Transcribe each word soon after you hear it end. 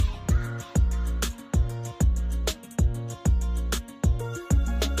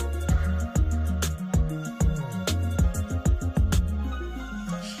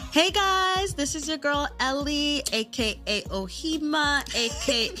Hey guys, this is your girl Ellie, aka Ohima,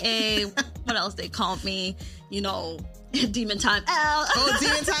 aka what else they call me, Demon Time L. Oh,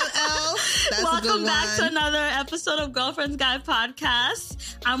 Demon Time L. That's Welcome a good back to one. another episode of Girlfriend's Guide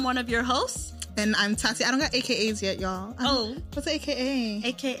Podcast. I'm one of your hosts. And I'm Tati. I don't got AKAs yet, y'all. What's the AKA?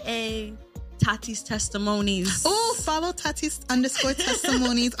 AKA Tati's Testimonies. Oh, follow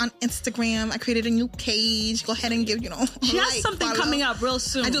Tati's_testimonies on Instagram. I created a new page. Go ahead and give, She has something coming up real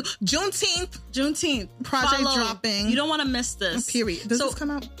soon. I do. Juneteenth. Project Follow. dropping. You don't want to miss this. Period. Does this come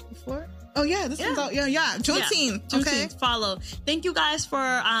out before? Oh, yeah. This comes out. Yeah. Juneteenth. Okay. Follow. Thank you guys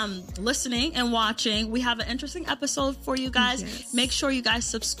for listening and watching. We have an interesting episode for you guys. Yes. Make sure you guys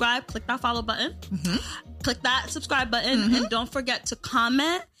subscribe. Click that follow button. Mm-hmm. Click that subscribe button. Mm-hmm. And don't forget to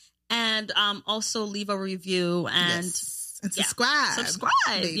comment. And also leave a review and subscribe. Subscribe,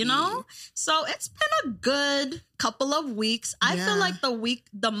 baby. So it's been a good couple of weeks. I feel like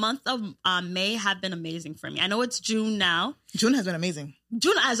the month of May have been amazing for me. I know it's June now. June has been amazing.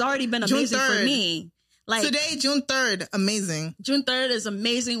 June has already been amazing for me. Like today, June 3rd, amazing. June 3rd is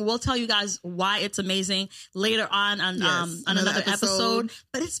amazing. We'll tell you guys why it's amazing later on another episode.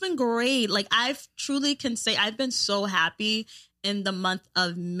 But it's been great. Like I truly can say I've been so happy in the month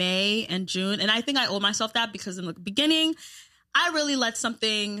of May and June. And I think I owe myself that because in the beginning, I really let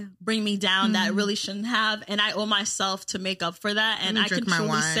something bring me down that I really shouldn't have. And I owe myself to make up for that. And I can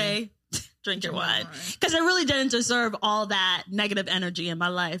truly say, drink your wine. Because I really didn't deserve all that negative energy in my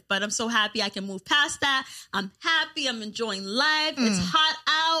life. But I'm so happy I can move past that. I'm happy. I'm enjoying life. It's hot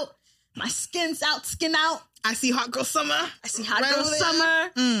out. My skin's out, skin out. I see hot girl summer.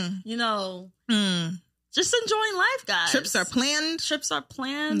 Just enjoying life, guys. Trips are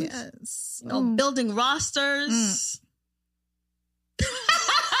planned. Yes. Building rosters.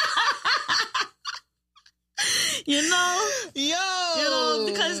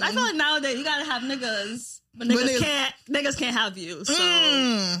 Because I feel like nowadays you gotta have niggas, but niggas can't have you. So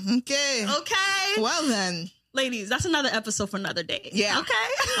okay. Well then. Ladies, that's another episode for another day. Yeah.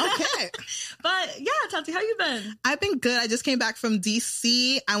 Okay. But yeah, Tati, how you been? I've been good. I just came back from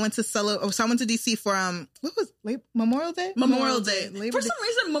DC. I went to DC for what was Memorial Day? Memorial Day. For some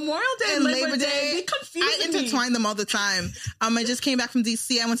reason, Memorial Day and Labor Day be confusing I intertwine them all the time. I just came back from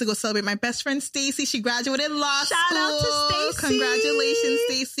DC. I went to go celebrate my best friend Stacy. She graduated law school. Shout out to Stacy. Congratulations,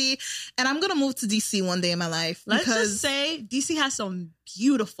 Stacy. And I'm gonna move to DC one day in my life. Let's just say DC has some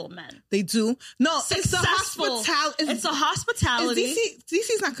beautiful men. They do. No, Successful. It's a hospitality.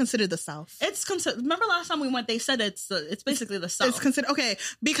 DC's not considered the South. It's considered. Remember last time we went, they said it's basically the South. It's considered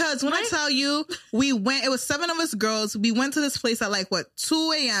because when I tell you, we went. It was 7 of us girls. We went to this place at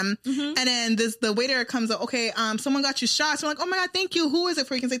 2 a.m. And then the waiter comes up. Okay, someone got you shots. We're like, oh my god, thank you. Who is it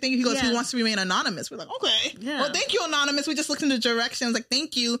for? You can say thank you. He goes, he wants to remain anonymous. We're like, okay, well, thank you, anonymous. We just looked in the directions, like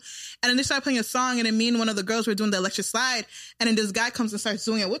thank you. And then they started playing a song, and then me and one of the girls were doing the electric slide, and then this guy comes and starts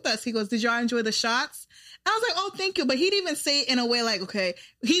doing it with us. He goes, did y'all enjoy the shots? I was like, oh, thank you. But he didn't even say it in a way like, okay.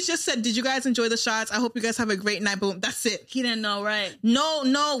 He just said, did you guys enjoy the shots? I hope you guys have a great night. Boom. That's it. He didn't know, right?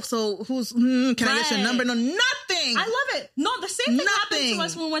 No. So can I get your number? No, nothing. I love it. No, the same thing happened to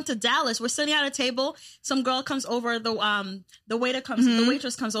us when we went to Dallas. We're sitting at a table. Some girl comes over. The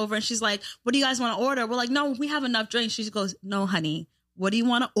waitress comes over and she's like, what do you guys want to order? We're like, no, we have enough drinks. She goes, no, honey. What do you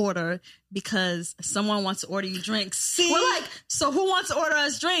want to order? Because someone wants to order you drinks. See? We're like, so who wants to order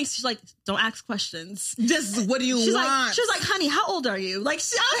us drinks? She's like, don't ask questions. Just what do you want? She was like, honey, how old are you? Like,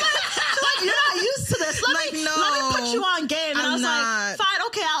 she's like, you're not used to this. Let me put you on game. And I was like, fine,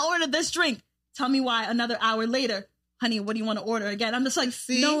 okay, I'll order this drink. Tell me why. Another hour later, honey, what do you want to order again? I'm just like,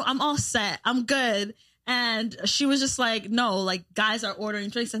 no, I'm all set. I'm good. And she was just like, no, like guys are ordering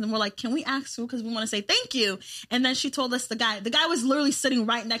drinks. And then we're like, can we ask who? Because we want to say thank you. And then she told us the guy was literally sitting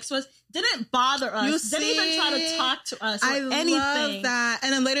right next to us. Didn't bother us. Didn't even try to talk to us or anything. Love that.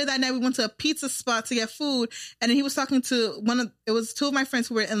 And then later that night, we went to a pizza spot to get food. And then he was talking to it was 2 of my friends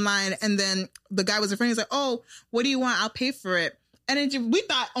who were in line. And then the guy was a friend. He's like, oh, what do you want? I'll pay for it. And then we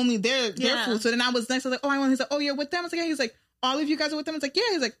thought only their food. So then I was next. I was like, oh, I want. He's like, oh, you're with them? I was like, yeah. He's like, all of you guys are with them? I was like, yeah.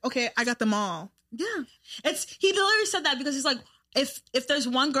 He's like, okay, I got them all. Yeah. He literally said that because he's like, if there's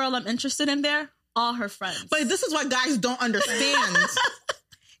one girl I'm interested in there, all her friends. But this is what guys don't understand.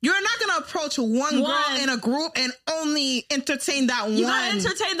 You're not going to approach one girl in a group and only entertain that one. You got to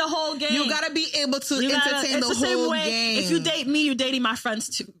entertain the whole game. You got to be able to entertain the whole game. If you date me, you're dating my friends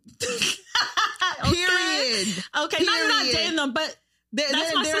too. Period. Okay, now you're not dating them, but they're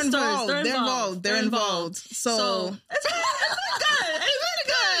involved. They're involved. So it's been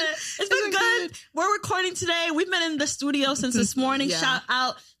good. It's been good. We're recording recording today. We've been in the studio since this morning. Yeah. Shout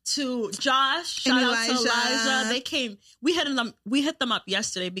out to Josh. Shout out to Elijah. They came. We hit them up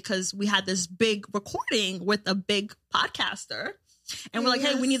yesterday because we had this big recording with a big podcaster. And we're like,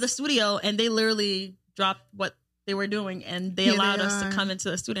 hey, we need the studio. And they literally dropped what they were doing and they allowed us to come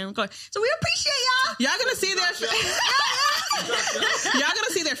into the studio and record. So we appreciate y'all. Y'all gonna see y'all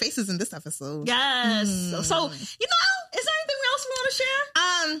gonna see their faces in this episode. Yes. So, is there anything else we want to share?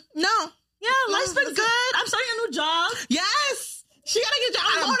 No. Yeah, life's been good. I'm starting a new job. Yes. She got to get a job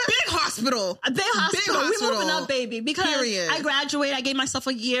at a big hospital. A big hospital. We're moving up, baby. Because I graduated. I gave myself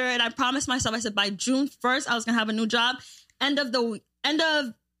a year and I promised myself, I said by June 1st, I was going to have a new job. End of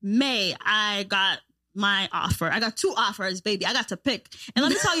May, I got my offer. I got 2 offers, baby. I got to pick. And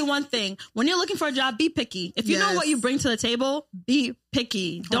let me tell you one thing. When you're looking for a job, be picky. If you know what you bring to the table, be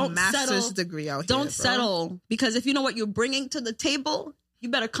picky. Don't settle. Degree out here, Don't settle. Because if you know what you're bringing to the table, you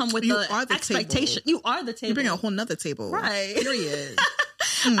better come with the expectation. Table. You are the table. You bring a whole nother table. Right. Period.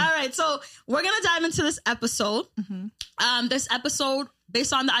 All right. So we're going to dive into this episode. Mm-hmm. This episode,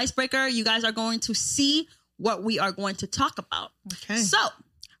 based on the icebreaker, you guys are going to see what we are going to talk about. Okay. So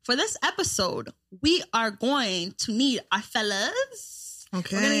for this episode, we are going to need our fellas.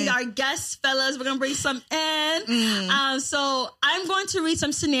 Okay. We're going to need our guest fellas. We're going to bring some in. So I'm going to read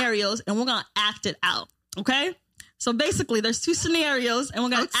some scenarios and we're going to act it out. Okay. So basically, there's 2 scenarios, and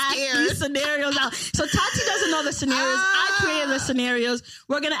we're going to act these scenarios out. So Tati doesn't know the scenarios. I created the scenarios.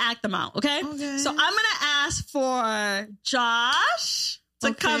 We're going to act them out, okay? So I'm going to ask for Josh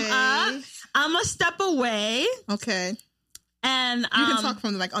to come up. I'm going to step away. Okay. And you can talk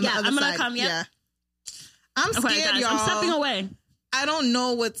from on the other side. I'm going to come, yeah. I'm scared, guys, y'all. I'm stepping away. I don't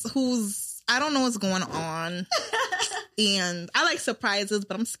know what's going on. And I like surprises,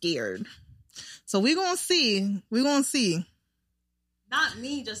 but I'm scared. So we're going to see. Not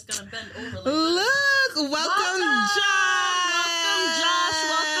me just going to bend over like Look, welcome Josh.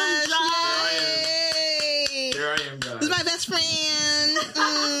 Welcome Josh. Here I am, guys. This is my best friend.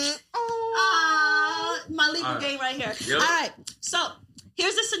 My legal game right here. Yep. All right. So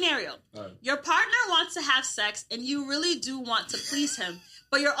here's the scenario. Right. Your partner wants to have sex and you really do want to please him,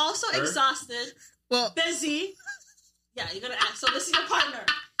 but you're also exhausted, busy. Yeah, you're going to act. So this is your partner.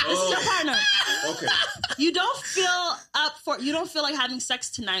 This is your partner. Okay. You don't feel like having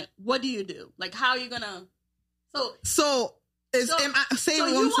sex tonight. What do you do? Like, how are you gonna? You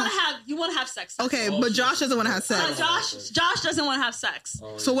want to have sex. Okay, but Josh doesn't want to have sex. Josh doesn't want to have sex.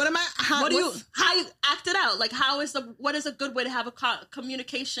 So what am I? How you act it out? Like, what is a good way to have a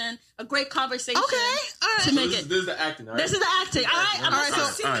communication, a great conversation? Okay, all right. To make this is the acting. All right? This is the acting. All right. All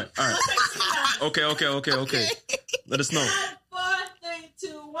right. Okay. Let us know. 4, 3,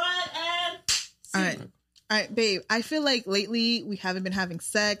 2, 1, and. All right, babe. I feel like lately we haven't been having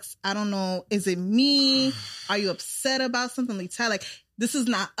sex. I don't know. Is it me? Are you upset about something? Like, this is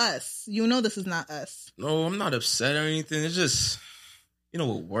not us. You know this is not us. No, I'm not upset or anything. It's just,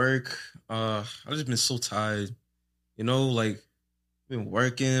 with work. I've just been so tired. Been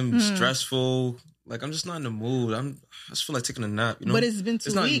working, stressful. Like, I'm just not in the mood. I just feel like taking a nap, But it's been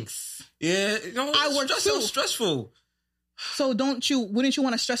 2 weeks. I work too. Stressful. So wouldn't you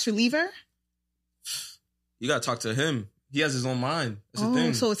want a stress reliever? You gotta talk to him. He has his own mind. That's the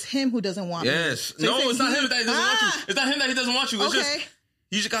thing. So it's him who doesn't want me. Yes. No, it's not him that he doesn't want you. It's not him that he doesn't want you. It's just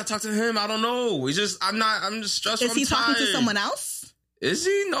you just gotta talk to him. I don't know. I'm just stressful. Is he talking to someone else? Is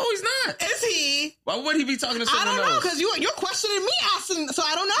he? No, he's not. Is he? Why would he be talking to someone else? I don't know, because you're questioning me asking, so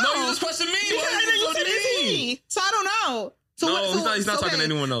I don't know. No, you just questioning me. You said, is he? So I don't know. So he's not talking to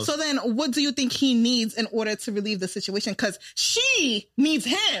anyone else. So then what do you think he needs in order to relieve the situation? Because she needs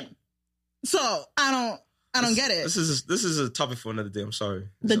him. So I don't get it. This is a topic for another day. I'm sorry.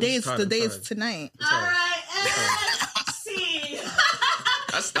 The day is tonight. All right, see.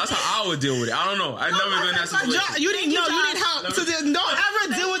 That's how I would deal with it. I don't know. I've never been in that situation. You didn't help. Don't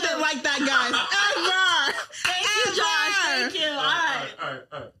ever deal with it like that, guys. Ever. Thank you, Josh. Thank you.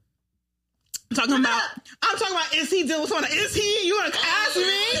 All right. I'm talking about, is he dealing with someone? Is he? You want to ask me?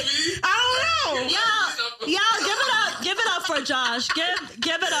 I don't know. Y'all, give it up for Josh.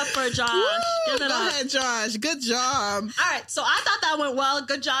 Give it up for Josh. Woo, go ahead, Josh. Good job. All right, so I thought that went well.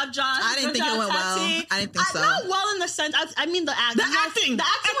 Good job, Josh. I didn't think it went well. I didn't think so. Not well in the sense. I mean the acting. The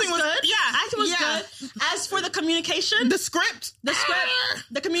acting was good. Yeah, acting was good. As for the communication,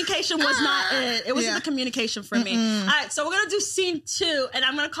 the communication was not it. It wasn't the communication for me. All right, so we're gonna do scene 2, and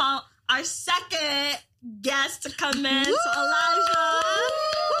I'm gonna call our second guest to come in. So Elijah.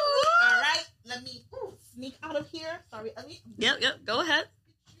 All right, let me sneak out of here. Sorry, Ellie. Yep. Go ahead.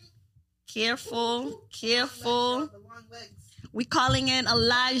 Careful. We calling in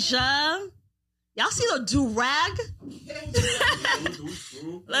Elijah. Y'all see the do-rag?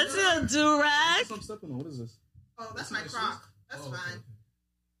 Let's see the do-rag. What is this? Oh, that's my crock. That's fine.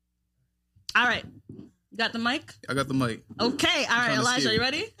 All right. You got the mic? I got the mic. Okay. All right, Elijah, you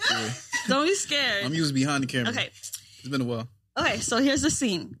ready? Yeah. Don't be scared. I'm usually behind the camera. Okay. It's been a while. Okay, so here's the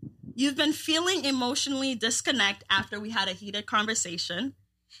scene. You've been feeling emotionally disconnected after we had a heated conversation,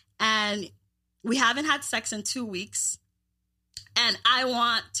 and we haven't had sex in 2 weeks. And I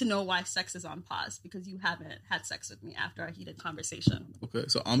want to know why sex is on pause, because you haven't had sex with me after our heated conversation. Okay,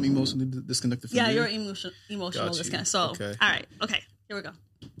 so I'm emotionally disconnected from you? Yeah, you're emotional disconnected. So, okay. All right. Okay, here we go.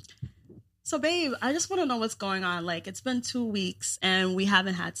 So, babe, I just want to know what's going on. Like, it's been 2 weeks and we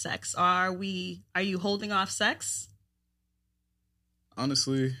haven't had sex. Are you holding off sex?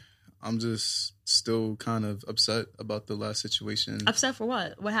 Honestly, I'm just still kind of upset about the last situation. Upset for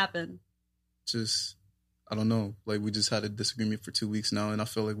what? What happened? Just, I don't know. Like, we just had a disagreement for 2 weeks now, and I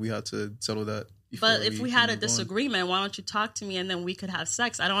feel like we had to settle that. But if we had a disagreement, why don't you talk to me and then we could have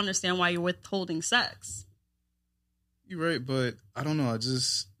sex? I don't understand why you're withholding sex. You're right, but I don't know.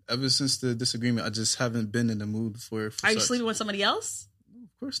 Ever since the disagreement, I just haven't been in the mood for Are you sex. sleeping with somebody else?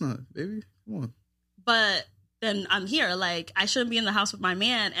 Of course not, baby. Come on. But then I'm here. Like, I shouldn't be in the house with my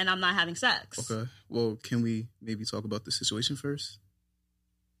man and I'm not having sex. Okay. Well, can we maybe talk about the situation first?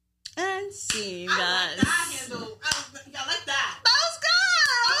 And scene, guys. I like that. That was good.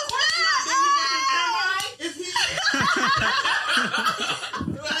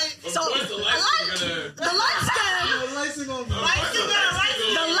 Right. So, the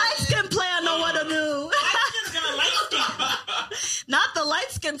light skin player know what to do. Not the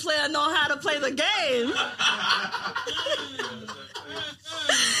light skin player know how to play the game. All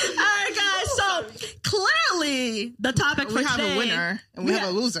right, guys. So clearly, the topic for we have today, a winner and we have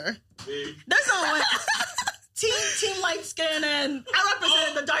a loser. There's no winner. Team light skin, and I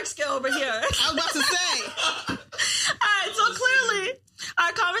represented the dark skin over here. I was about to say. All right, so clearly,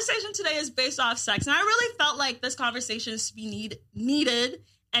 our conversation today is based off sex, and I really felt like this conversation is to be needed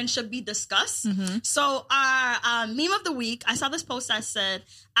and should be discussed. Mm-hmm. So our meme of the week, I saw this post that said,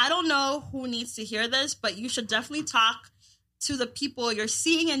 I don't know who needs to hear this, but you should definitely talk to the people you're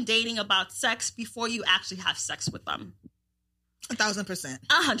seeing and dating about sex before you actually have sex with them. 1,000%.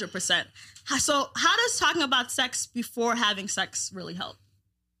 100%. So how does talking about sex before having sex really help?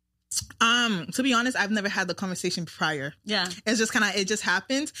 To be honest, I've never had the conversation prior. Yeah. It's just kind of, it just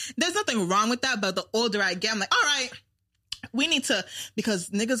happens. There's nothing wrong with that, but the older I get, I'm like, all right, we need to, because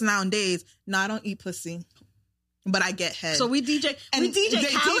niggas nowadays, I don't eat pussy, but I get head. So we DJ Khaled?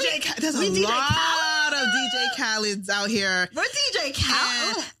 There's a lot of DJ Khaled's out here. We're DJ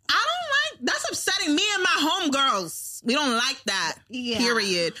Khaled. I don't like, that's upsetting me and my homegirls. We don't like that,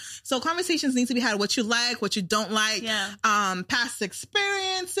 period. So conversations need to be had, what you like, what you don't like, past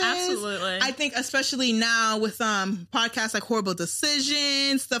experiences. Absolutely. I think especially now with podcasts like Horrible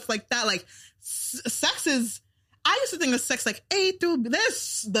Decisions, stuff like that, like sex is, I used to think of sex like A through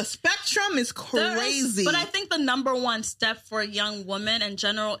this. The spectrum is crazy. But I think the number one step for a young woman in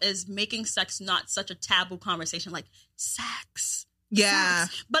general is making sex not such a taboo conversation, like sex. Yeah.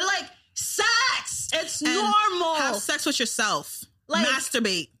 Sex. But like, sex, it's normal. Have sex with yourself. Like,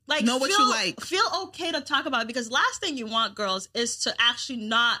 masturbate. Like, know what you like. Feel okay to talk about it, because last thing you want, girls, is to actually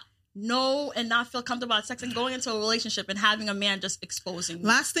not know and not feel comfortable about sex and going into a relationship and having a man just exposing.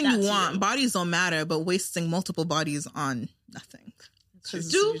 Last thing you want, bodies don't matter, but wasting multiple bodies on nothing.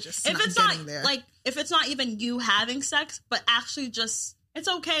 If it's not even you having sex, but actually just, it's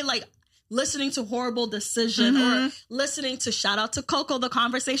okay, like listening to Horrible Decision or listening to, shout out to Coco, the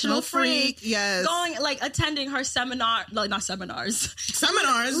conversational freak. Yes. Going, like, attending her seminar, like, not seminars.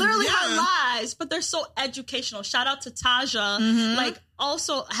 Seminars. Literally her lives, but they're so educational. Shout out to Taja. Like,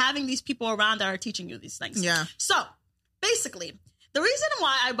 also having these people around that are teaching you these things. Yeah. So, basically, the reason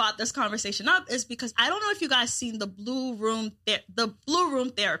why I brought this conversation up is because I don't know if you guys seen the Blue Room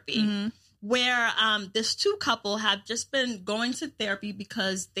Therapy, where this two couple have just been going to therapy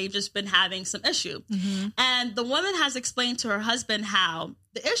because they've just been having some issue. And the woman has explained to her husband how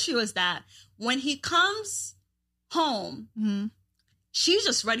the issue is that when he comes home, she's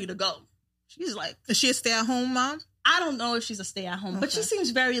just ready to go. She's like... Is she a stay-at-home mom? I don't know if she's a stay-at-home, but she seems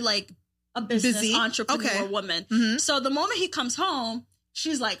very like a business entrepreneur woman. So the moment he comes home,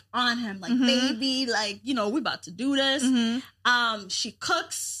 she's like on him, like, baby, like, you know, we about to do this. She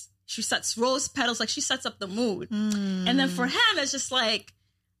cooks. She sets rose petals, like she sets up the mood. And then for him, it's just like,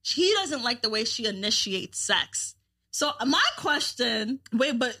 he doesn't like the way she initiates sex. So my question...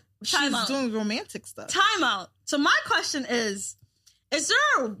 Wait, but she's doing romantic stuff. Time out. So my question is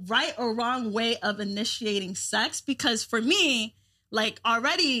there a right or wrong way of initiating sex? Because for me, like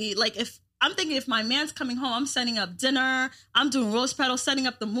already, like if I'm thinking if my man's coming home, I'm setting up dinner, I'm doing rose petals, setting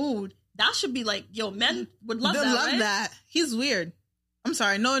up the mood. That should be like, yo, men would love that. They love that. He's weird. I'm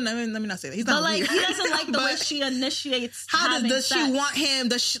sorry. No, let me not say that. He's not weird. He doesn't like the way she initiates. How does she want him?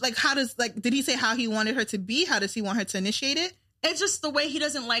 Did he say how he wanted her to be? How does he want her to initiate it? It's just the way he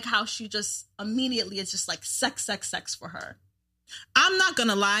doesn't like how she just immediately is just like sex for her. I'm not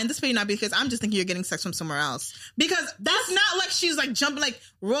gonna lie, and this may not be because I'm just thinking you're getting sex from somewhere else. Because that's not like she's like jumping like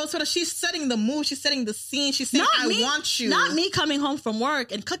rose petals. She's setting the mood. She's setting the scene. She's saying, "I want you." Not me coming home from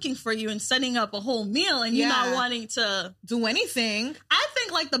work and cooking for you and setting up a whole meal and you not wanting to do anything. I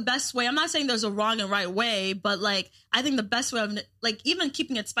think like the best way. I'm not saying there's a wrong and right way, but like I think the best way of like even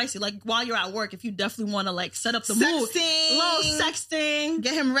keeping it spicy. Like while you're at work, if you definitely want to like set up the mood, little sexting,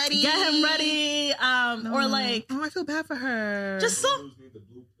 get him ready, or like I feel bad for her. Just so,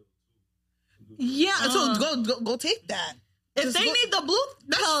 so go take that. If they need the blue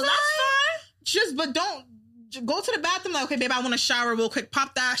pill, that's fine. But don't go to the bathroom. Like, okay, babe, I want to shower real quick.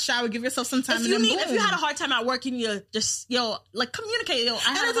 Pop that shower. Give yourself some time. If you had a hard time at work, you need to just communicate. And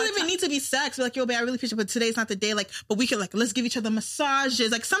it doesn't even need to be sex. Be like, yo, babe, I really appreciate it, but today's not the day. Like, but we could like let's give each other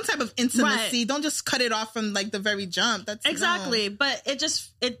massages, like some type of intimacy. Right. Don't just cut it off from like the very jump. That's exactly. No. But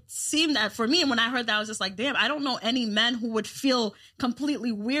it seemed that for me, when I heard that, I was just like, damn, I don't know any men who would feel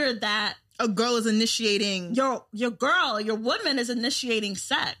completely weird that a girl is initiating your woman is initiating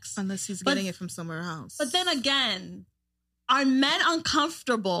sex unless he's getting it from somewhere else. But then again, are men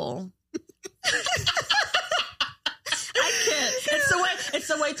uncomfortable? I can't. It's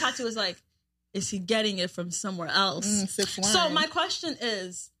the way Tatu is like, is he getting it from somewhere else? 6'1". So my question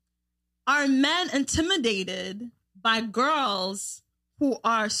is, are men intimidated by girls who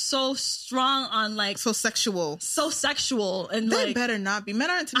are so strong on like so sexual and they like better not be. Men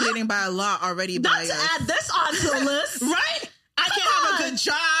are intimidating by a lot already. Not to add this onto the list, right? I can't have a good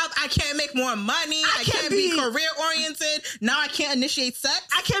job. I can't make more money. I can't be career oriented. Now I can't initiate sex.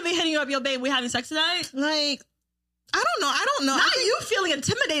 I can't be hitting you up, yo, babe. We having sex tonight? Like, I don't know. Now you feeling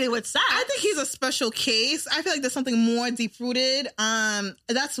intimidated with sex. I think he's a special case. I feel like there's something more deep rooted.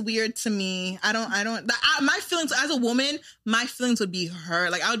 That's weird to me. My feelings as a woman, my feelings would be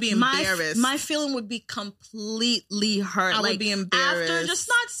hurt. Like I would be embarrassed. My feeling would be completely hurt. I would be embarrassed. After just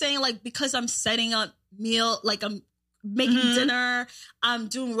not saying like because I'm setting up meal, like I'm making dinner, I'm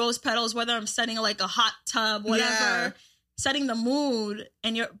doing rose petals, whether I'm setting like a hot tub, whatever, setting the mood,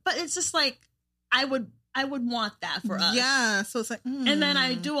 but it's just like I would want that for us. Yeah. So it's like, and then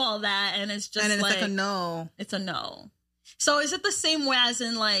I do all that and it's just it's like a no. It's a no. So is it the same way as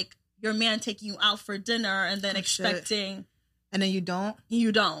in like your man taking you out for dinner and then expecting. Shit. And then you don't?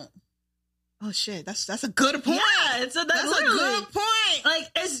 You don't. Oh shit, that's a good point. Yeah, that's a good point. Like,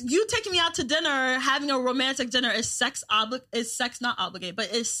 is you taking me out to dinner, having a romantic dinner, is sex not obligated,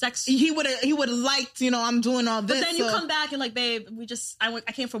 but is sex? He would liked, I'm doing all this. But then you come back and like, babe,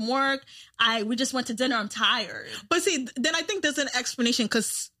 I came from work. We just went to dinner. I'm tired. But see, then I think there's an explanation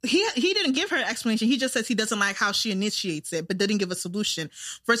because he didn't give her an explanation. He just says he doesn't like how she initiates it, but didn't give a solution.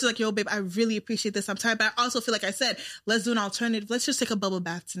 Versus like, yo, babe, I really appreciate this. I'm tired, but I also feel like I said, let's do an alternative. Let's just take a bubble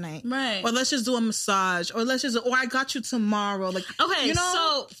bath tonight, right? Or let's just do a massage, or I got you tomorrow. Like, okay,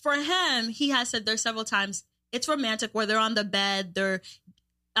 so for him, he has said there several times it's romantic where they're on the bed,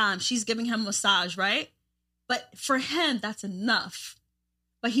 she's giving him a massage, right? But for him, that's enough.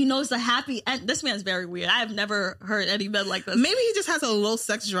 But he knows the happy end. This man's very weird. I have never heard any men like this. Maybe he just has a low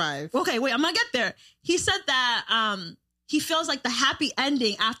sex drive. Okay, wait, I'm gonna get there. He said that he feels like the happy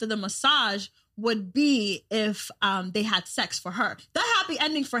ending after the massage would be if they had sex for her. The happy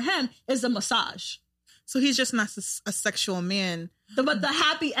ending for him is the massage. So he's just not a sexual man. But the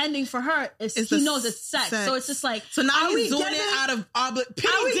happy ending for her is he knows it's sex. So it's just like, so now he's doing it out of pity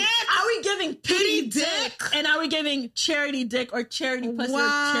dick. Are we giving pity dick? And are we giving charity dick or charity pussy or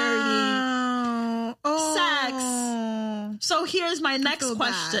charity sex? So here's my next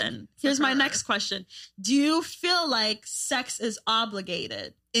question. Next question. Do you feel like sex is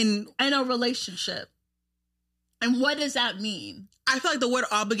obligated in a relationship? And what does that mean? I feel like the word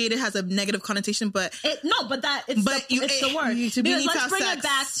obligated has a negative connotation, but it's the word.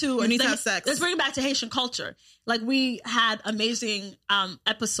 Let's bring it back to Haitian culture. Like we had amazing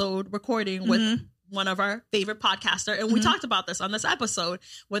episode recording with one of our favorite podcaster, and we talked about this on this episode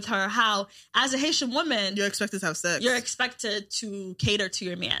with her, how as a Haitian woman, you're expected to have sex. You're expected to cater to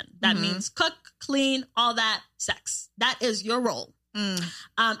your man. That means cook, clean, all that, sex. That is your role.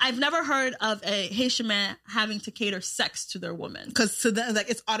 I've never heard of a Haitian man having to cater sex to their woman. Because to them, like,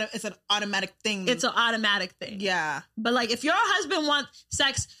 it's an automatic thing. It's an automatic thing. Yeah. But like, if your husband wants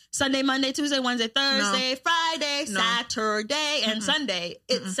sex Sunday, Monday, Tuesday, Wednesday, Thursday, Friday, Saturday, and Sunday,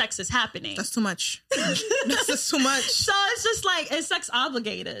 sex is happening. That's too much. That's just too much. So it's just like, it's sex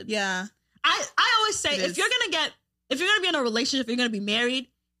obligated. Yeah. I always say, if you're gonna be in a relationship, if you're gonna be married,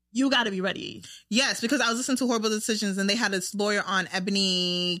 you got to be ready. Yes, because I was listening to Horrible Decisions and they had this lawyer on,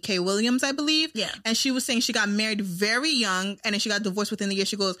 Ebony K. Williams, I believe. Yeah. And she was saying she got married very young and then she got divorced within the year.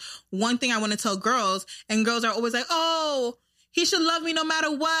 She goes, one thing I want to tell girls, and girls are always like, oh, he should love me no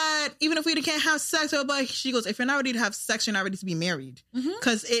matter what, even if we can't have sex. But she goes, if you're not ready to have sex, you're not ready to be married.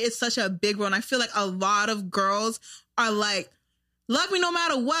 Because it is such a big role. And I feel like a lot of girls are like, love me no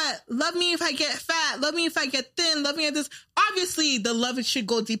matter what. Love me if I get fat. Love me if I get thin. Love me at this. Obviously, the love should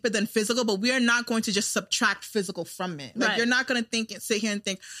go deeper than physical, but we are not going to just subtract physical from it. Like, you're not going to sit here and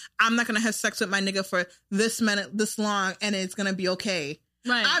think, I'm not going to have sex with my nigga for this minute, this long, and it's going to be okay.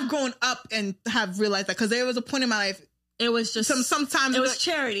 Right. I've grown up and have realized that because there was a point in my life. It was just sometimes it was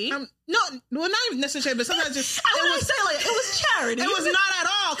charity. No, well, not even necessarily, but sometimes just it was charity. It was not at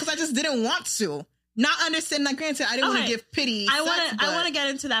all because I just didn't want to. Not understanding. Like, granted, I didn't want to give pity. I want to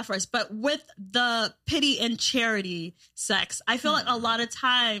get into that first, but with the pity and charity sex, I feel like a lot of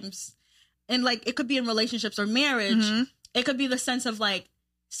times, and like it could be in relationships or marriage, it could be the sense of like,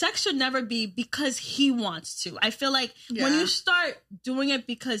 sex should never be because he wants to. I feel like when you start doing it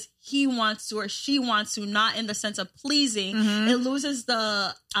because he wants to or she wants to, not in the sense of pleasing, it loses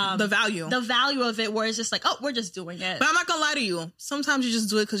the value. The value of it, where it's just like, oh, we're just doing it. But I'm not gonna lie to you. Sometimes you just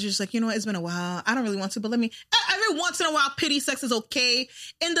do it because you're just like, you know what, it's been a while. I don't really want to, but let me. Every once in a while, pity sex is okay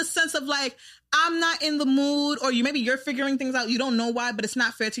in the sense of like, I'm not in the mood, or maybe you're figuring things out. You don't know why, but it's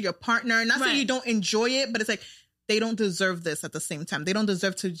not fair to your partner. Not saying you don't enjoy it, but it's like, they don't deserve this at the same time. They don't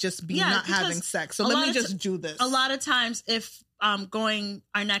deserve to just be not having sex. So let me just do this. A lot of times, if going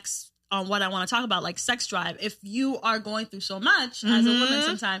our next on what I want to talk about, like sex drive, if you are going through so much as a woman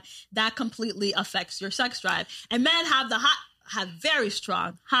sometimes, that completely affects your sex drive. And men have very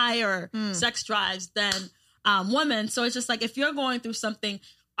strong, higher sex drives than women. So it's just like, if you're going through something,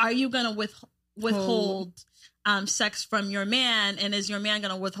 are you going to withhold sex from your man, and is your man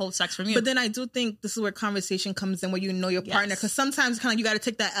going to withhold sex from you? But then I do think this is where conversation comes in, where you know your partner, because sometimes kind of you got to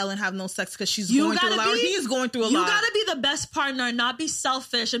take that L and have no sex because she's going through a lot, or he's going through a lot. You got to be the best partner and not be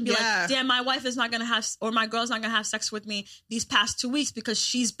selfish and be like, damn, my wife is not going to have, or my girl's not going to have sex with me these past 2 weeks because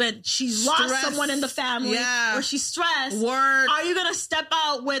she's lost someone in the family, or she's stressed. Word. Are you going to step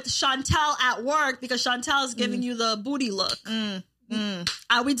out with Chantel at work because Chantel is giving you the booty look?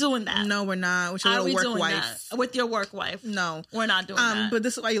 Are we doing that? No, we're not. With your work wife. That? With your work wife? No, we're not doing that. But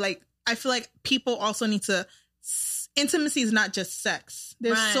this is why, like, I feel like people also need to. Intimacy is not just sex.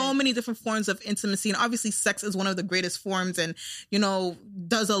 There's so many different forms of intimacy, and obviously, sex is one of the greatest forms, and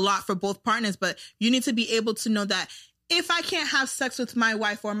does a lot for both partners. But you need to be able to know that if I can't have sex with my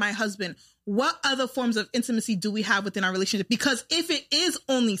wife or my husband, what other forms of intimacy do we have within our relationship? Because if it is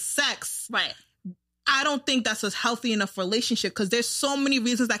only sex, I don't think that's a healthy enough relationship, because there's so many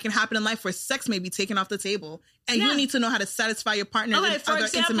reasons that can happen in life where sex may be taken off the table, and you need to know how to satisfy your partner in for other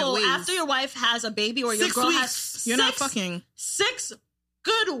example, intimate ways. After your wife has a baby or your 6 girl weeks, you're not fucking. 6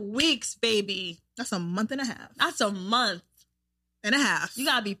 good weeks, baby. That's a month and a half. That's a month and a half. You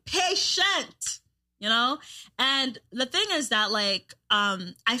gotta be patient, And the thing is that, like,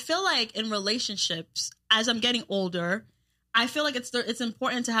 I feel like in relationships, as I'm getting older, I feel like it's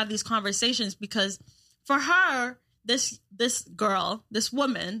important to have these conversations, because for her, this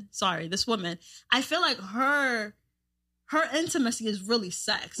woman, I feel like her intimacy is really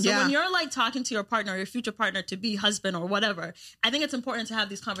sex. So when you're like talking to your partner, your future partner, to be husband or whatever, I think it's important to have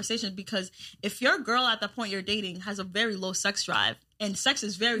these conversations, because if your girl at the point you're dating has a very low sex drive and sex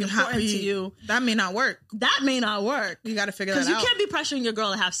is very important to you, that may not work. You got to figure that out. Because you can't be pressuring your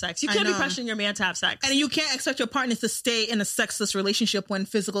girl to have sex. You can't be pressuring your man to have sex. And you can't expect your partners to stay in a sexless relationship when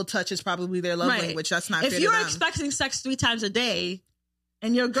physical touch is probably their love language. That's not fair to them. If you're expecting sex 3 times a day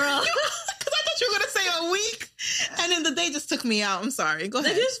and your girl... Because I thought you were going to say a week, and then the day just took me out. I'm sorry. Go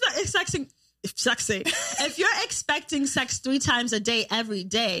ahead. If you're expecting sex 3 times a day every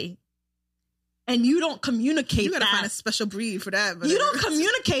day, and you don't communicate, you gotta find a special breed for that. But you don't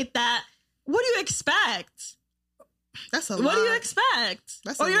communicate that. What do you expect? That's a lot. What do you expect?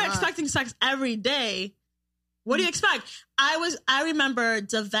 Or you're expecting sex every day. What do you expect? I remember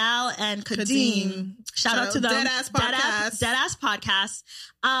Deval and Kadeem. Shout out to them. Deadass podcast.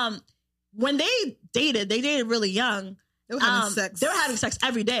 When they dated really young. They were having sex. They were having sex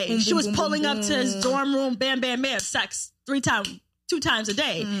every day. She was pulling up to his dorm room, bam, bam, bam, sex 3 times. 2 times a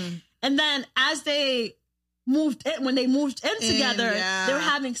day. And then as they moved in, when they moved in together, they were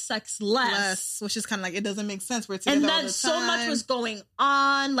having sex less. Which is kind of like, it doesn't make sense. We're together and then all the so time. much was going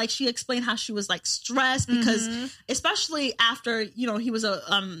on. Like she explained how she was like stressed because especially after, you know, he was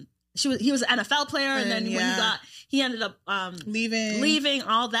a he was an NFL player, and then when he ended up leaving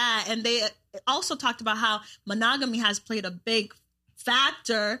all that. And they also talked about how monogamy has played a big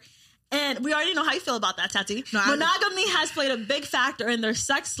factor. And we already know how you feel about that, Tati. Monogamy has played a big factor in their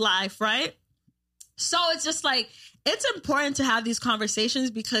sex life, right? So it's just like, it's important to have these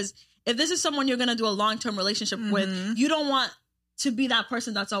conversations, because if this is someone you're going to do a long-term relationship with, you don't want to be that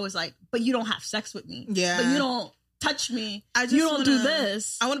person that's always like, but you don't have sex with me. Yeah. But you don't touch me. You don't do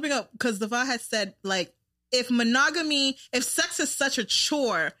this. I want to bring up, because Dava had said, like, if sex is such a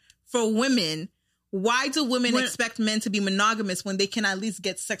chore for women, why do women expect men to be monogamous when they can at least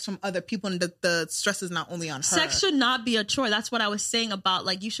get sex from other people, and the stress is not only on her? Sex should not be a chore. That's what I was saying about,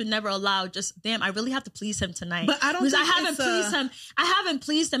 like, you should never allow I really have to please him tonight. But I don't think I haven't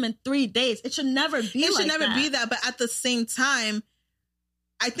pleased him in 3 days. It should never be It should never be that. But at the same time,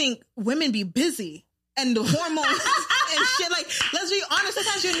 I think women be busy. And the hormones and shit. Like, let's be honest,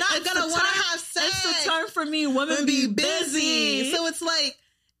 sometimes you're not going to want to have sex. It's the term for me, women be busy. So it's like,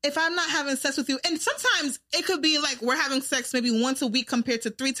 if I'm not having sex with you, and sometimes it could be like we're having sex maybe once a week compared to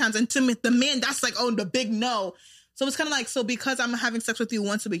 3 times, and to the man, that's like, oh, the big no. So it's kind of like, so because I'm having sex with you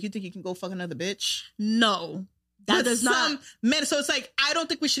once a week, you think you can go fuck another bitch? No. That does not. Men, so it's like, I don't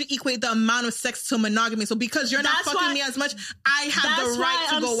think we should equate the amount of sex to monogamy. So because you're not fucking me as much, I have the right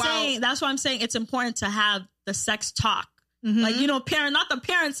to go out. That's why I'm saying it's important to have the sex talk. Like, you know, not the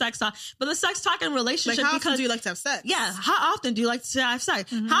parent sex talk, but the sex talk in relationship. Like, how often do you like to have sex? Yeah, how often do you like to have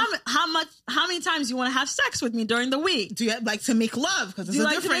sex? How many times do you want to have sex with me during the week? Do you like to make love? Because it's a difference. Do you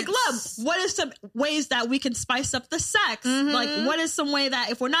like to make love? What is some ways that we can spice up the sex? Like, what is some way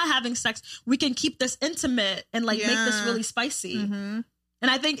that if we're not having sex, we can keep this intimate and like make this really spicy? And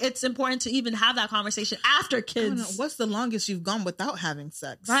I think it's important to even have that conversation after kids. What's the longest you've gone without having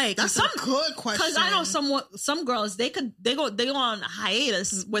sex? Right. That's a good question. Because I know some girls, they go on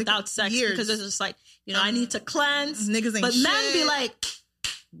hiatus without sex because it's just like, you know, I need to cleanse. Niggas ain't but shit. Men be like,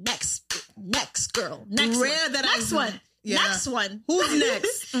 next girl, next Rare one, that next one. Yeah. Next one. Who's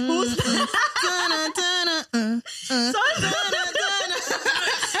next? Who's next?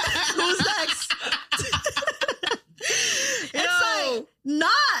 Who's next? It's like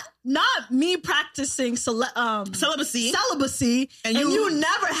not me practicing celibacy, and you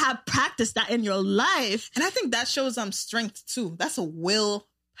never have practiced that in your life. And I think that shows strength too. That's a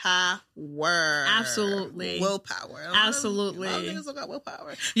willpower. Absolutely. Willpower. Absolutely. A lot of niggas don't got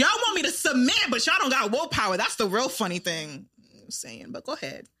willpower. Y'all want me to submit, but y'all don't got willpower. That's the real funny thing I'm saying. But go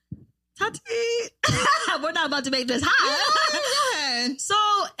ahead. Tati. We're not about to make this hot. Yeah, so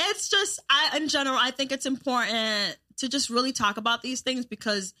it's just, in general, I think it's important to just really talk about these things,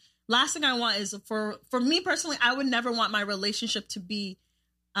 because last thing I want is for me personally, I would never want my relationship to be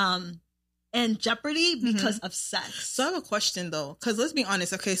in jeopardy because of sex. So I have a question though, because let's be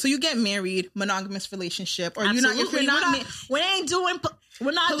honest. Okay, so you get married, monogamous relationship, or Absolutely. We're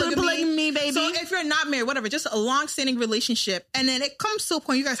not doing polygamy, baby. So if you're not married, whatever, just a long-standing relationship, and then it comes to a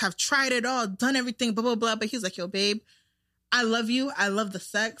point you guys have tried it all, done everything, blah blah blah, but he's like, yo, babe, I love you, I love the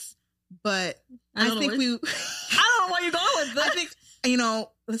sex, but I think I don't know where you're going with this. I think, you know,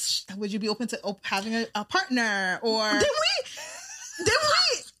 would you be open to having a partner, or did we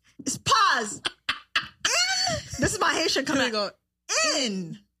pause? This is my Haitian coming.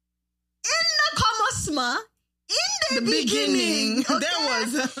 In the Kamasma, in the beginning, okay? There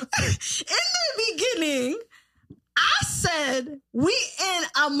was in the beginning, I said we in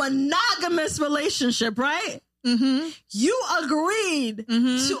a monogamous relationship, right? You agreed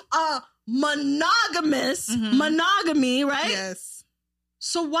to a monogamous monogamy, right? Yes.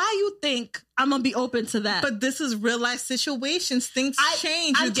 So why you think I'm gonna be open to that? But this is real life situations. Things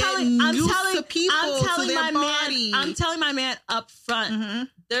change. You get used to people, to their body. I'm telling my man up front,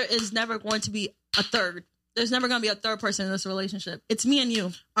 there is never going to be a third. There's never going to be a third person in this relationship. It's me and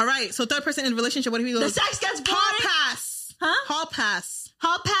you. All right. So third person in the relationship. What if we go? The sex gets boring. Hall pass. Huh? Hall pass.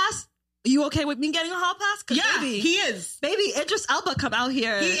 Hall pass. Are you okay with me getting a hall pass? Yeah, baby, he is. Baby, Idris Elba come out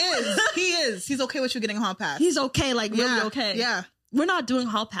here. He is. He is. He's okay with you getting a hall pass. He's okay, like really okay. Yeah. We're not doing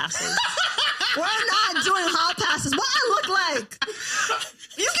hall passes. We're not doing hall passes. What I look like?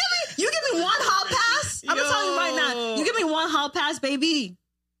 You give me one hall pass? I'm gonna tell you right now. You give me one hall pass, baby.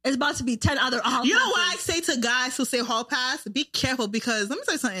 It's about to be 10 other hall passes. You know what I say to guys who say hall pass? Be careful, because let me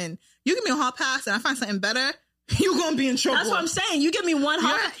tell you something. You give me a hall pass and I find something better, you're gonna be in trouble. That's what I'm saying. You give me one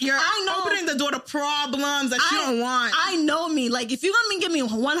hug, you're opening the door to problems that you don't want. I know me. Like, if you're gonna give me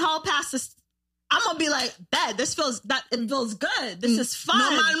one hall pass this, I'm gonna be like, "Bet it feels good. This is fun."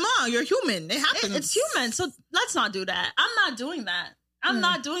 No, you're human. It happens. It's human. So let's not do that. I'm not doing that.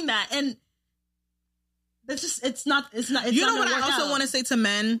 Not doing that. And it's not. You know what I also want to say to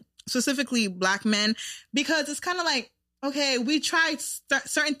men, specifically black men, because it's kind of like, okay, we tried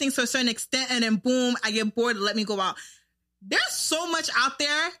certain things to a certain extent, and then boom, I get bored. Let me go out. There's so much out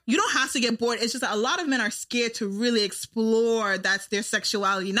there. You don't have to get bored. It's just that a lot of men are scared to really explore that's their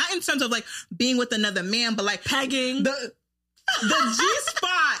sexuality. Not in terms of like being with another man, but like pegging. The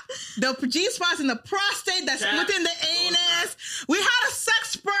G-spot. The G-spot's in the prostate that's within the anus. We had a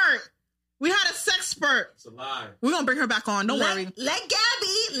sex spurt. It's a lie. We're going to bring her back on. Don't worry. Let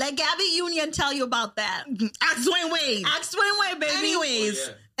Gabby Union tell you about that. Ask Dwayne Wade. Baby.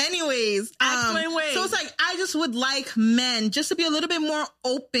 Anyways. Ask Dwayne Wade. So it's like, I just would like men just to be a little bit more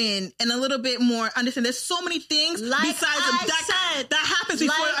open and a little bit more understanding. There's so many things besides that happens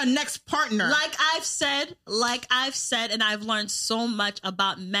before a next partner. Like I've said, and I've learned so much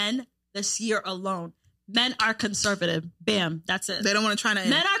about men this year alone. Men are conservative. Bam. That's it. They don't want to try to...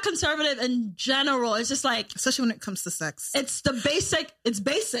 Men are conservative in general. It's just like... Especially when it comes to sex. It's the basic. It's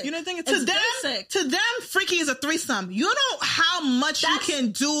basic. You know the thing? To them, freaky is a threesome. You know how much you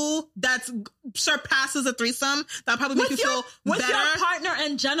can do that surpasses a threesome? That probably makes you feel better? With your partner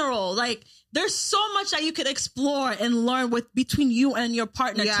in general. Like, there's so much that you could explore and learn between you and your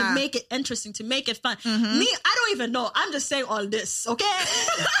partner to make it interesting, to make it fun. Mm-hmm. Me, I don't even know. I'm just saying all this, okay?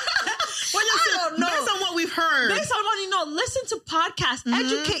 I don't know. Based on what we've heard. Based on what you know, listen to podcasts,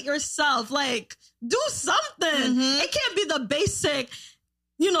 educate yourself, like, do something. It can't be the basic,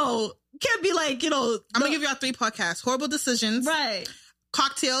 can't be like, I'm going to give y'all 3 podcasts. Horrible Decisions. Right.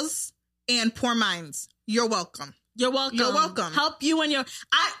 Cocktails and Poor Minds. You're welcome. You're welcome. Help you and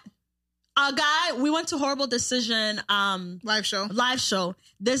a guy, we went to Horrible Decision live show.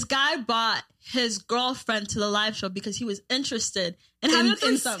 This guy brought his girlfriend to the live show because he was interested in having a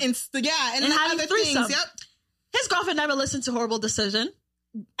threesome. And having other threesome. Things. Yep. His girlfriend never listened to Horrible Decision.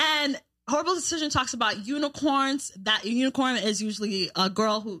 And Horrible Decision talks about unicorns. That unicorn is usually a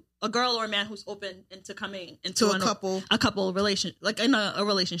girl or a man who's open into coming into a couple relation, like in a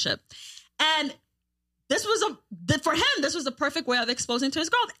relationship. And this was this was the perfect way of exposing to his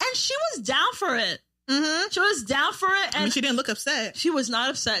girl. And she was down for it. Mm-hmm. She was down for it. And she didn't look upset. She was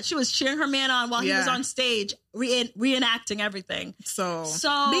not upset. She was cheering her man on while he was on stage, reenacting everything. So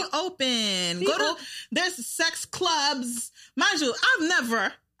be open. There's sex clubs. Mind you, I've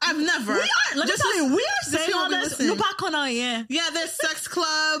never. Let me tell you, we are saying all this. Yeah, there's sex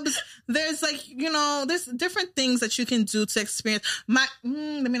clubs. There's there's different things that you can do to experience. Let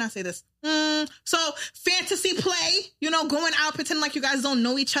me not say this. So fantasy play, going out pretending like you guys don't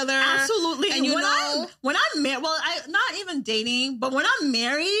know each other. Absolutely. And when I'm married, I'm not even dating, but when I'm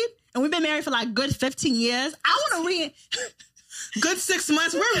married and we've been married for like good 15 years, I want to good 6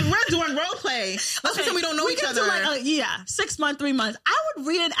 months. We're doing role play. Let's pretend we don't know each other. 6 months, 3 months. I would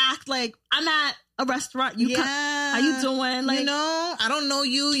reenact like I'm at a restaurant. How you doing? Like, I don't know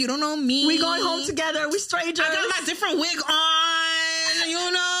you. You don't know me. We going home together. We strangers. I got my different wig on.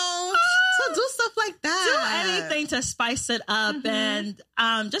 So do stuff like that. Do anything to spice it up, and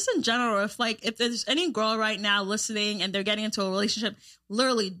just in general, if there's any girl right now listening and they're getting into a relationship,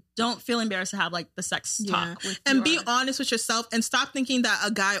 literally don't feel embarrassed to have like the sex talk and be honest with yourself and stop thinking that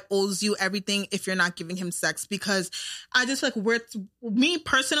a guy owes you everything if you're not giving him sex. Because I just me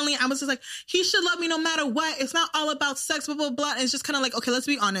personally, I was just like, he should love me no matter what. It's not all about sex, blah blah blah. And it's just kind of like, okay, let's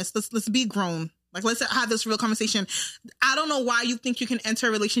be honest. Let's be grown. Like, let's have this real conversation. I don't know why you think you can enter a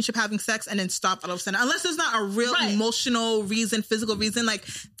relationship having sex and then stop all of a sudden. Unless there's not a real emotional reason, physical reason. Like,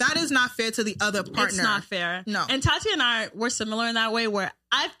 that is not fair to the other partner. It's not fair. No. And Tati and we're similar in that way where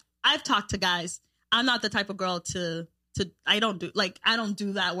I've talked to guys. I'm not the type of girl I don't do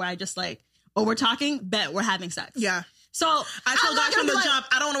that where I just like, we're talking, bet we're having sex. Yeah. So I told guys from the jump,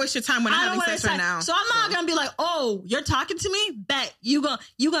 I don't want to waste your time when I'm having sex right now. So I'm not going to be like, you're talking to me? Bet you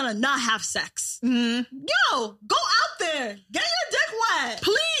gonna not have sex. Mm-hmm. Yo, go out there. Get your dick wet.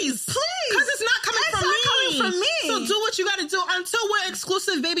 Please. Because it's not coming from me. So do what you got to do. Until we're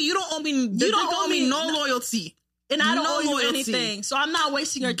exclusive, baby, you don't owe me, no loyalty. And I don't owe you anything. So I'm not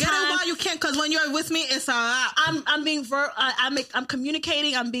wasting your time. Get it while you can, because when you're with me, it's a lot. I'm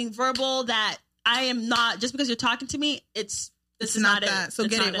communicating. I'm being verbal that I am not, just because you're talking to me, this is not that. So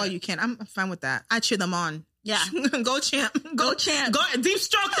get it while you can. I'm fine with that. I cheer them on. Yeah. Go champ. Go champ. Go deep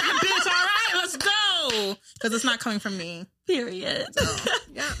stroke that bitch. All right, let's go. Because it's not coming from me. Period. So,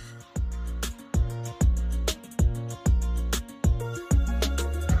 yeah.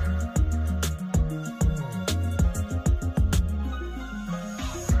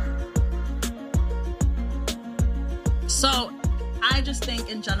 So I just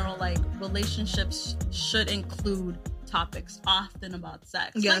think in general, like, relationships should include topics often about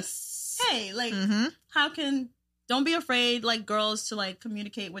sex. Yes. Like, hey, like, don't be afraid, like, girls to, like,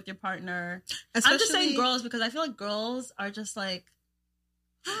 communicate with your partner. Especially, I'm just saying girls because I feel like girls are just like,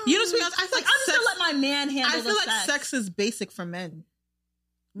 you know, to be honest, I feel like I'm just gonna let my man handle I feel like sex is basic for men.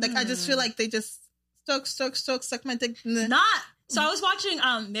 Like, I just feel like they just suck my dick. Not. So I was watching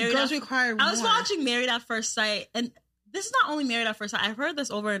Married Girls require more. I was watching Married at First Sight, and this is not only Married at First Sight. I've heard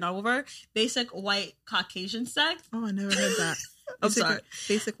this over and over. Basic white Caucasian sex. Oh, I never heard that. I'm sorry.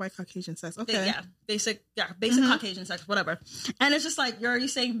 Basic white Caucasian sex. Okay. Basic Caucasian sex, whatever. And it's just like, you're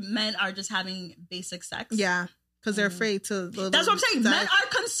saying men are just having basic sex? Yeah. Because they're afraid to. That's what I'm saying. Men are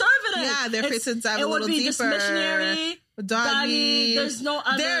conservative. Yeah, they're afraid to dive a little deeper. It would be just missionary, doggy. There's no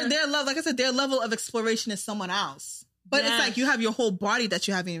other. Their love, like I said, their level of exploration is someone else. But it's like you have your whole body that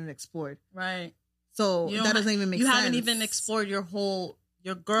you haven't even explored. Right. So that doesn't even make sense. You haven't even explored your girl, your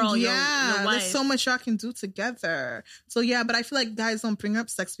wife. There's so much y'all can do together. So yeah, but I feel like guys don't bring up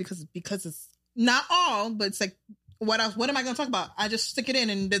sex because it's not all, but it's like, what else? What am I going to talk about? I just stick it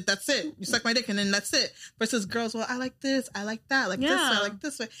in and that's it. You suck my dick and then that's it. Versus girls, well, I like this, I like that, this, I like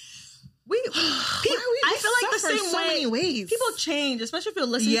this way. I feel like the same so many ways. People change, especially if you're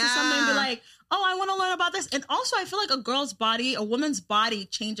listening to something and be like, oh, I want to learn about this. And also, I feel like a woman's body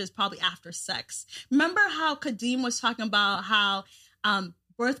changes probably after sex. Remember how Kadeem was talking about how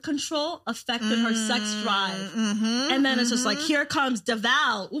birth control affected her sex drive? And then it's just like, here comes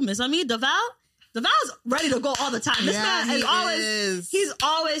Deval. Ooh, Miss Ami, Deval's ready to go all the time. This man he's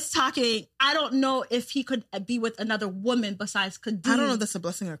always talking. I don't know if he could be with another woman besides Kadeem. I don't know if that's a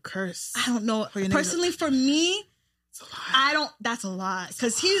blessing or a curse. I don't know. Personally, for me, that's a lot.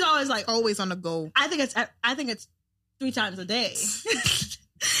 Because he's always like, always on the go. I think it's 3 times a day.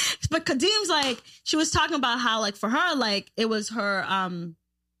 But Kadeem's like, she was talking about how, like, for her, like, it was her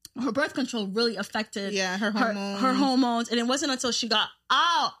birth control really affected her hormones. And it wasn't until she got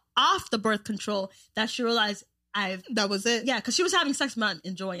off the birth control that she realized that was it. Yeah, because she was having sex, not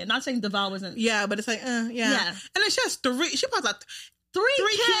enjoying it. Not saying Deval wasn't. Yeah, but it's like, And then she has she probably got 3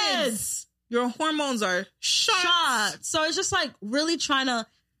 kids. Your hormones are shot. So it's just like really trying to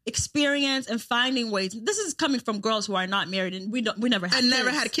experience and finding ways. This is coming from girls who are not married and we never had kids.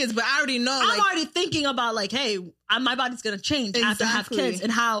 Never had kids, but I already know. I'm already thinking about like, hey, my body's going to change after I have kids, and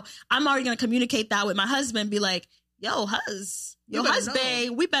how I'm already going to communicate that with my husband. Be like, yo, husband,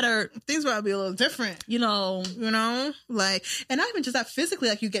 we better. Things will be a little different, you know, like, and not even just that physically.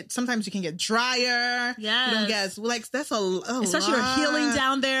 Like sometimes you can get drier. Yeah, you don't get as, like, that's especially you're healing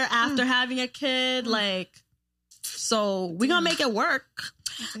down there after having a kid. Like, so we're gonna make it work.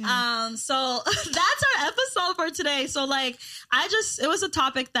 So that's our episode for today. So like, it was a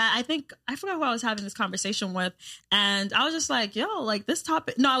topic that I forgot who I was having this conversation with, and I was just like, yo, like this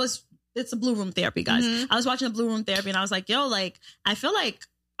topic. No, it's a Blue Room Therapy, guys. I was watching the Blue Room Therapy and I was like, yo, like, I feel like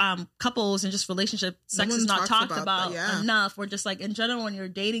couples and just relationship sex is not talked about enough. Or just like in general, when you're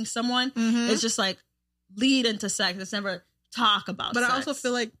dating someone, it's just like lead into sex. It's never talk about sex. But I also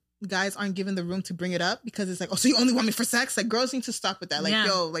feel like guys aren't given the room to bring it up because it's like, oh, so you only want me for sex? Like, girls need to stop with that. Like,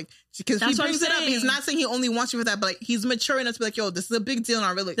 yo, like, because he brings it up. He's not saying he only wants you for that, but like, he's mature enough to be like, yo, this is a big deal in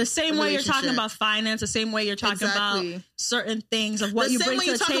our relationship. The same way you're talking about finance, the same way you're talking about certain things of what you bring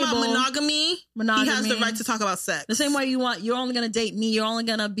to the table. The same way you talk about monogamy, he has the right to talk about sex. The same way you're only going to date me, you're only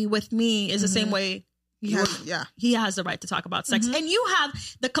going to be with me is the same way. He has the right to talk about sex, and you have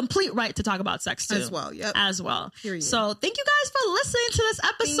the complete right to talk about sex too, as well. Yep. As well. Period. So thank you guys for listening to this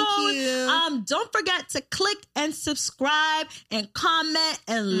episode. Thank you. Don't forget to click and subscribe and comment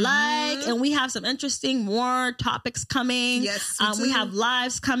and like. And we have some interesting more topics coming. Yes, we have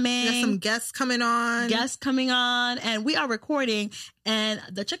lives coming. We have some guests coming on, and we are recording. And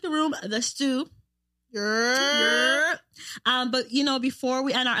the Chicken Room, the stew. But before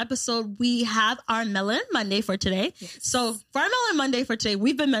we end our episode, we have our Melon Monday for today. Yes. So for our Melon Monday for today,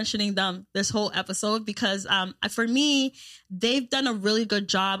 we've been mentioning them this whole episode because for me, they've done a really good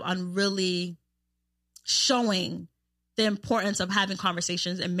job on really showing the importance of having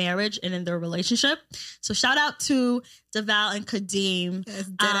conversations in marriage and in their relationship. So shout out to Deval and Kadeem.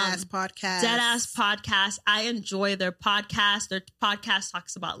 Deadass Podcast. Deadass Podcast. I enjoy their podcast. Their podcast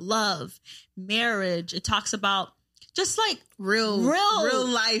talks about love, marriage. It talks about just like real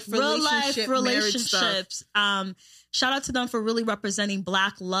life relationships. Shout out to them for really representing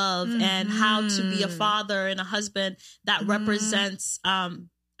Black love and how to be a father and a husband that represents a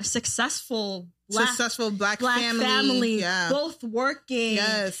successful Black family, both working.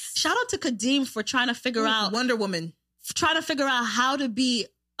 Yes. Shout out to Kadeem for trying to figure out Wonder Woman, how to be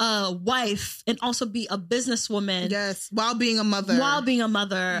a wife and also be a businesswoman. Yes, while being a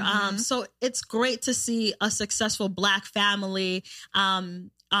mother. So it's great to see a successful Black family having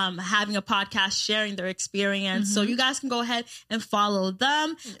a podcast, sharing their experience. So you guys can go ahead and follow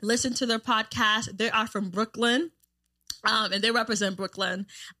them, listen to their podcast. They are from Brooklyn. And they represent Brooklyn.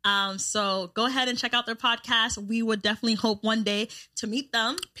 So go ahead and check out their podcast. We would definitely hope one day to meet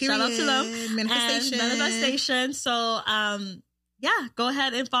them. Period. Shout out to them. Manifestation. So, go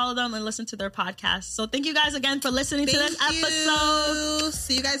ahead and follow them and listen to their podcast. So thank you guys again for listening to this episode.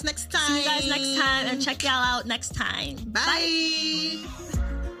 See you guys next time. And check y'all out next time. Bye.